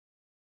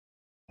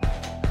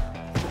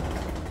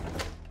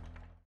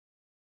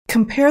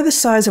Compare the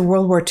size of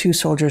World War II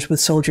soldiers with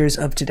soldiers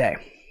of today.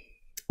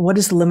 What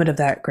is the limit of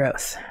that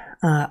growth?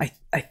 I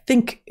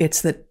think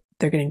it's that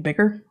they're getting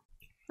bigger.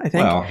 I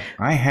think. Well,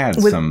 I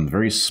had some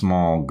very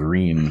small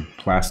green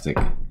plastic.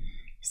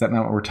 Is that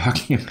not what we're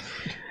talking about?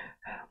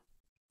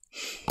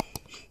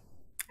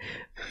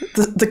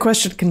 The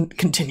question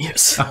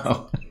continues.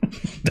 Oh,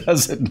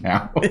 does it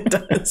now? It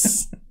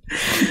does.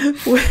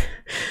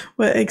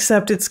 Well,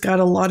 except it's got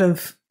a lot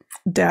of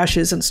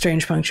dashes and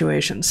strange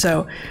punctuation.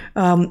 So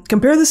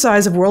compare the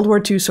size of World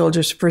War II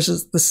soldiers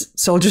versus the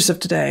soldiers of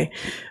today.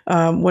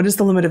 What is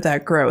the limit of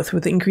that growth?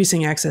 With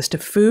increasing access to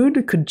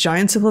food, could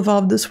giants have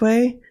evolved this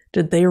way?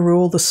 Did they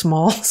rule the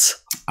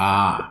smalls?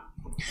 Ah.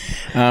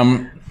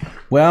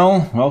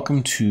 Well,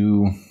 welcome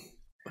to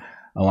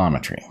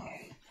allometry.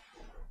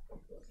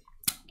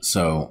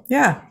 So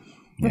yeah.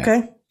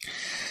 Okay.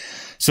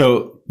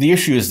 So the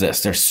issue is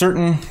this: there's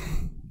certain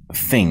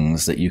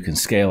things that you can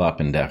scale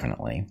up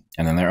indefinitely,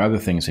 and then there are other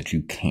things that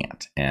you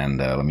can't. And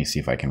let me see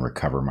if I can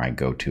recover my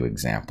go-to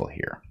example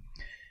here.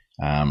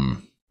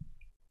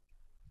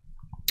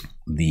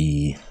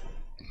 The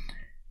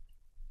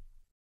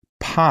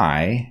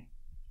pi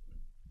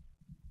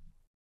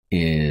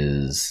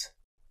is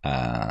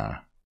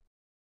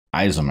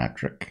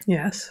isometric.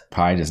 Yes.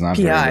 Pi does not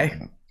vary.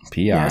 Pi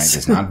yes.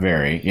 does not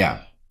vary.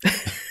 Yeah.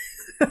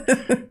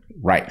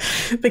 Right.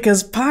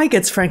 Because pi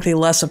gets frankly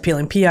less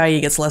appealing.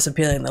 PIE gets less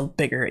appealing the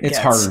bigger it gets.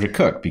 It's harder to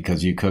cook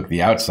because you cook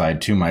the outside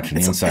too much and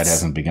the inside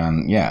hasn't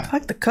begun. Yeah.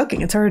 Fuck the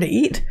cooking. It's harder to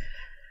eat.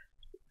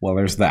 Well,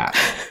 there's that.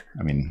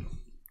 I mean,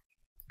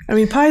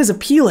 pie is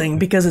appealing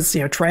because it's,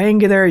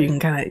 triangular. You can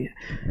kind of...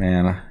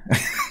 Man.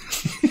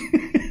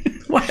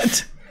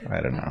 What?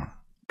 I don't know.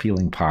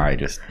 Peeling pie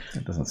it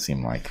doesn't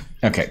seem like...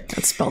 Okay.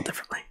 It's spelled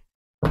differently.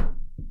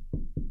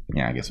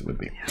 Yeah, I guess it would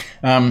be.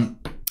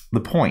 The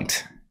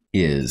point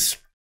is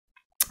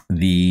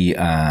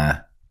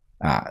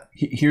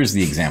here's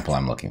the example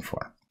I'm looking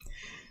for.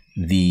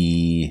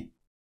 The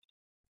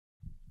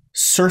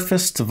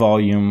surface to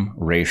volume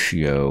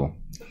ratio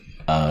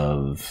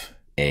of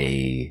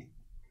a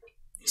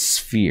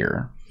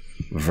sphere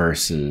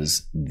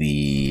versus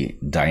the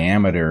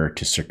diameter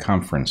to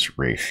circumference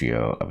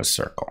ratio of a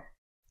circle.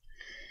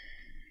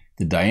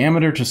 The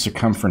diameter to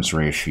circumference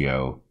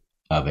ratio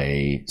of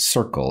a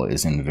circle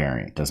is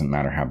invariant. Doesn't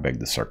matter how big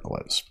the circle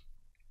is.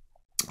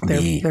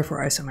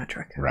 Therefore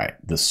isometric. Right.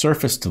 The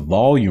surface to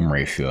volume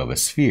ratio of a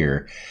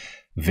sphere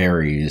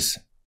varies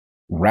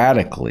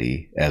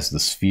radically as the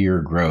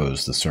sphere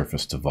grows. The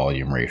surface to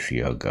volume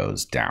ratio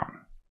goes down,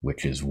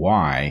 which is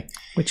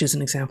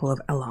an example of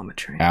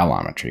allometry.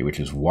 Allometry, which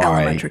is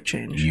why allometric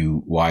change.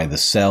 Why the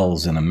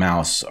cells in a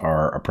mouse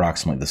are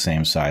approximately the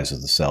same size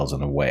as the cells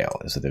in a whale,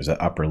 is that there's an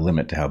upper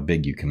limit to how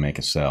big you can make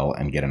a cell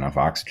and get enough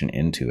oxygen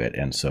into it,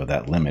 and so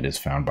that limit is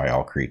found by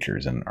all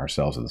creatures, and our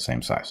cells are the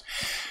same size.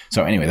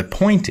 So anyway, the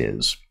point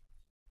is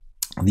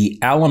the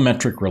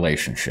allometric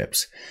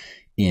relationships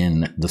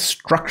in the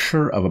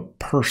structure of a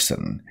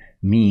person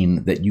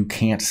mean that you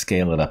can't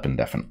scale it up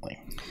indefinitely.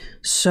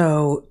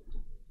 So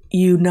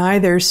you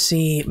neither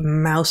see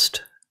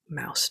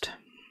mouse-sized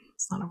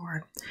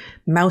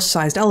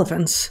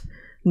elephants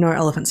nor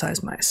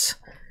elephant-sized mice.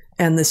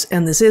 And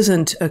this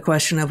isn't a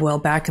question of, well,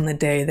 back in the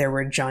day there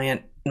were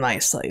giant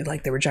mice,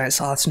 like there were giant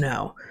sloths.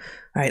 No,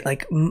 right?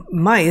 Like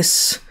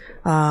mice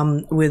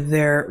with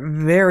their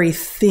very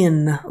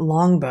thin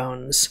long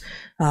bones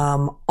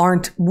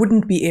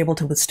wouldn't be able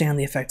to withstand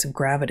the effects of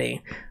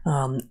gravity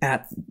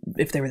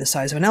if they were the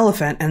size of an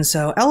elephant. And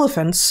so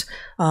elephants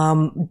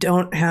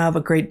don't have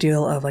a great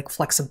deal of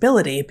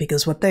flexibility,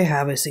 because what they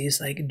have is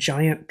these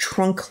giant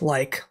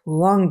trunk-like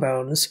long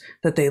bones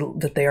that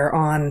they are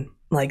on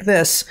like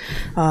this,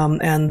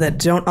 and that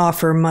don't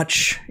offer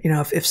much.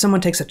 If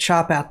someone takes a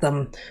chop at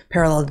them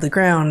parallel to the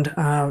ground,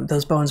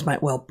 those bones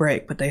might well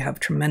break, but they have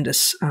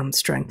tremendous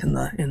strength in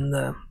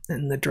the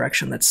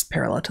direction that's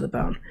parallel to the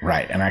bone.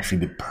 Right, and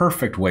actually the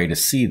perfect way to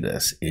see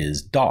this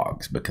is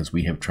dogs, because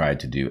we have tried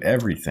to do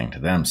everything to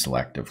them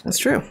selectively. That's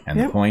true. And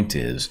the point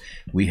is,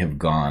 we have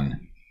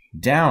gone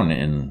down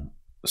in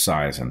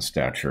size and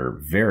stature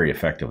very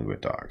effectively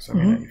with dogs. I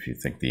mean, if you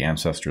think the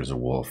ancestor is a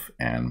wolf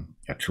and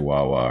a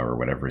Chihuahua or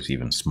whatever is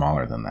even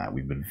smaller than that,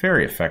 we've been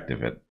very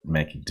effective at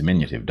making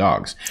diminutive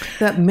dogs.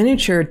 That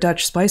miniature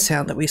Dutch Spice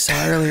Hound that we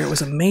saw earlier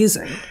was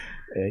amazing.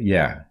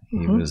 Yeah,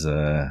 he was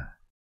a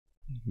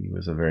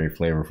very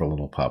flavorful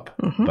little pup.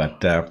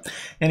 But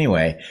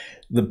anyway,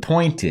 the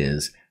point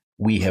is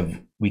we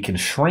can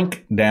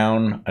shrink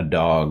down a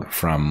dog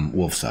from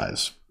wolf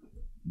size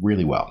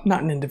really well.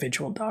 Not an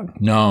individual dog.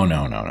 No,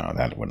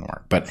 that wouldn't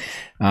work. But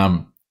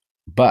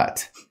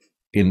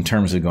in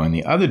terms of going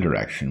the other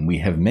direction, we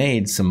have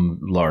made some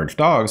large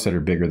dogs that are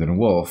bigger than a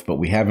wolf, but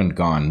we haven't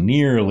gone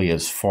nearly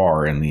as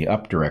far in the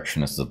up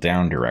direction as the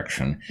down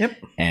direction. Yep.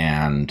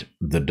 And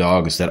the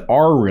dogs that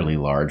are really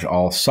large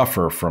all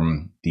suffer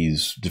from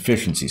these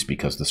deficiencies,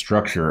 because the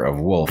structure of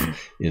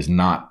wolf is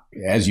not,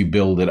 as you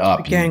build it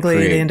up, gangly,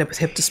 they end up with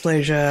hip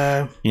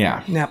dysplasia.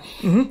 Yeah. Yep.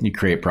 You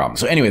create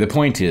problems. So anyway, the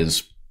point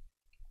is,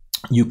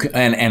 you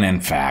can, and in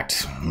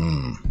fact,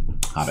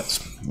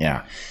 Hobbits.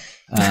 Yeah.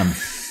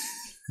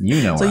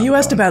 You know. So you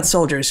asked about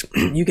soldiers.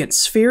 You get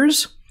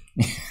spheres,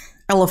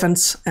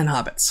 elephants, and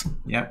hobbits.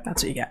 Yep.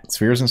 That's what you get.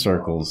 Spheres and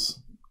circles.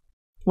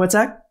 What's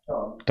that?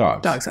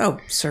 Dogs. Dogs. Oh,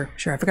 sure.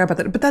 I forgot about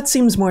that. But that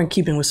seems more in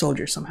keeping with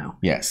soldiers somehow.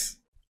 Yes.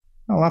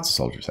 Well, lots of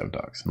soldiers have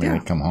dogs. I mean, they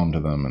come home to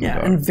them. And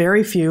and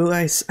very few.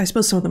 I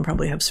suppose some of them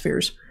probably have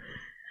spheres.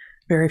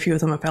 Very few of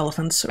them have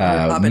elephants or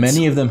hobbits.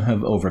 Many of them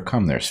have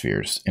overcome their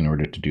spheres in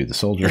order to do the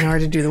soldier. In order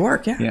to do the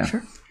work, yeah.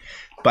 Sure.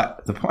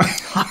 But the point...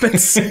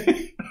 Hobbits.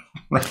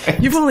 Right.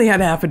 You've only had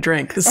half a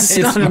drink. This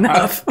is not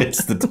enough.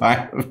 It's the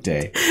time of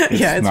day. It's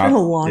been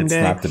a long day.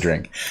 It's not the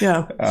drink.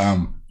 Yeah.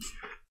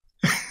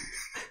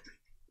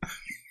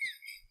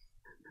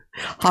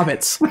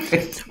 Hobbits.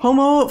 Right.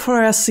 Homo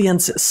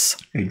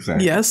floresiensis.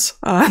 Exactly. Yes.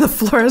 The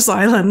Flores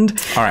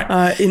Island. All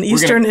right. In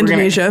eastern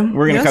Indonesia.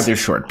 We're going to cut this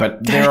short,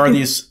 but there are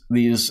these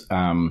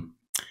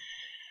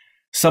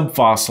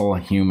subfossil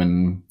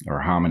human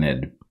or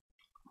hominid.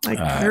 Like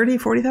 30,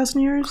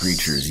 40,000 years?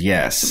 Creatures,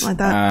 yes. Something like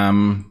that.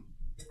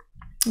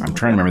 I'm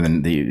trying to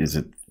remember is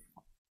it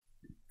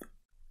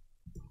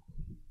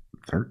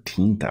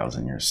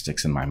 13,000 years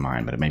sticks in my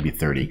mind, but it may be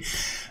 30.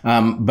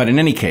 But in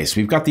any case,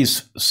 we've got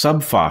these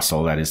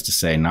subfossil, that is to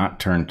say, not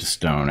turned to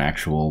stone,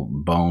 actual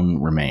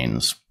bone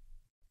remains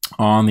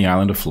on the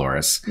island of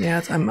Flores.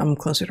 Yeah, I'm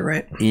closer to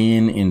right.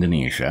 In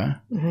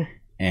Indonesia. Mm-hmm.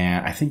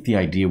 And I think the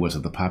idea was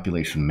that the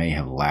population may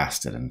have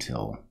lasted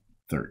until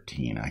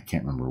 13. I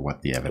can't remember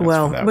what the evidence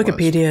for that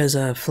Wikipedia was.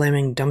 is a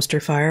flaming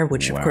dumpster fire,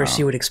 which of course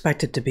you would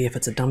expect it to be if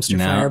it's a dumpster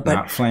fire. But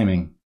not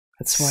flaming.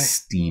 That's why.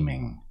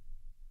 Steaming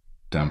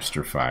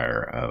dumpster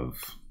fire of...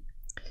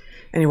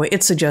 Anyway,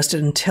 it's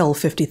suggested until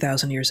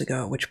 50,000 years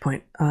ago, at which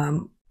point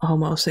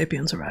Homo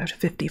sapiens arrived.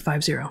 50.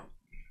 All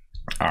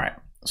right.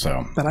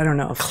 So, but I don't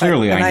know.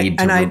 Clearly I need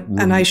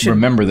to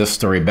remember this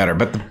story better.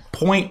 But the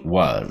point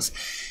was,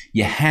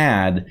 you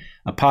had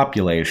a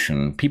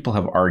population. People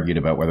have argued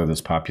about whether this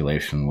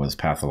population was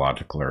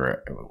pathological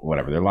or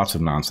whatever. There are lots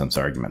of nonsense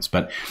arguments,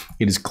 but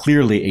it is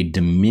clearly a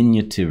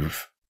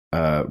diminutive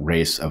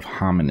race of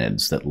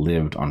hominids that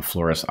lived on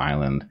Flores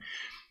Island,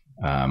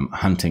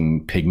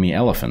 hunting pygmy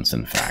elephants,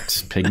 in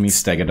fact, pygmy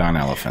stegodon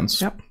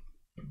elephants. Yep.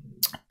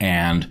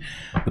 And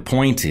the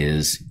point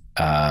is,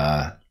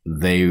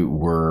 they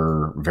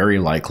were very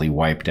likely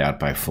wiped out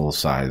by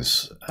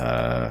full-size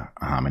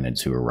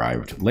hominids who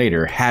arrived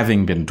later,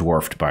 having been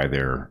dwarfed by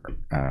their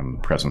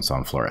presence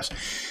on Flores.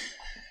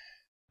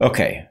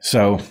 Okay,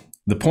 so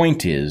the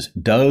point is,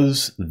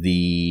 does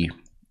the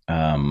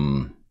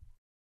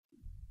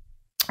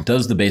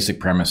basic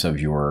premise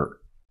of your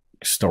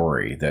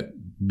story that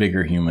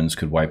bigger humans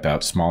could wipe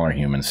out smaller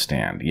humans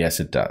stand? Yes,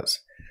 it does.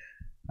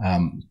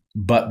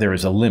 But there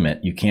is a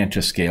limit. You can't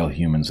just scale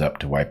humans up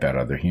to wipe out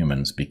other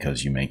humans,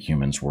 because you make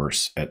humans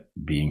worse at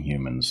being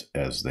humans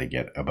as they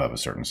get above a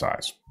certain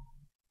size.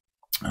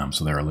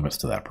 So there are limits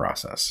to that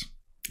process.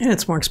 And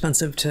it's more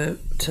expensive to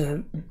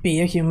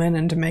be a human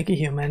and to make a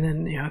human.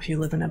 And if you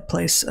live in a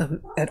place of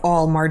at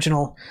all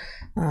marginal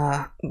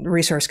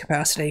resource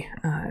capacity,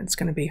 it's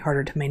going to be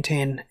harder to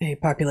maintain a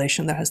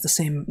population that has the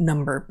same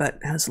number but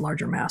has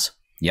larger mass.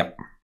 Yep.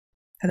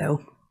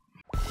 Hello.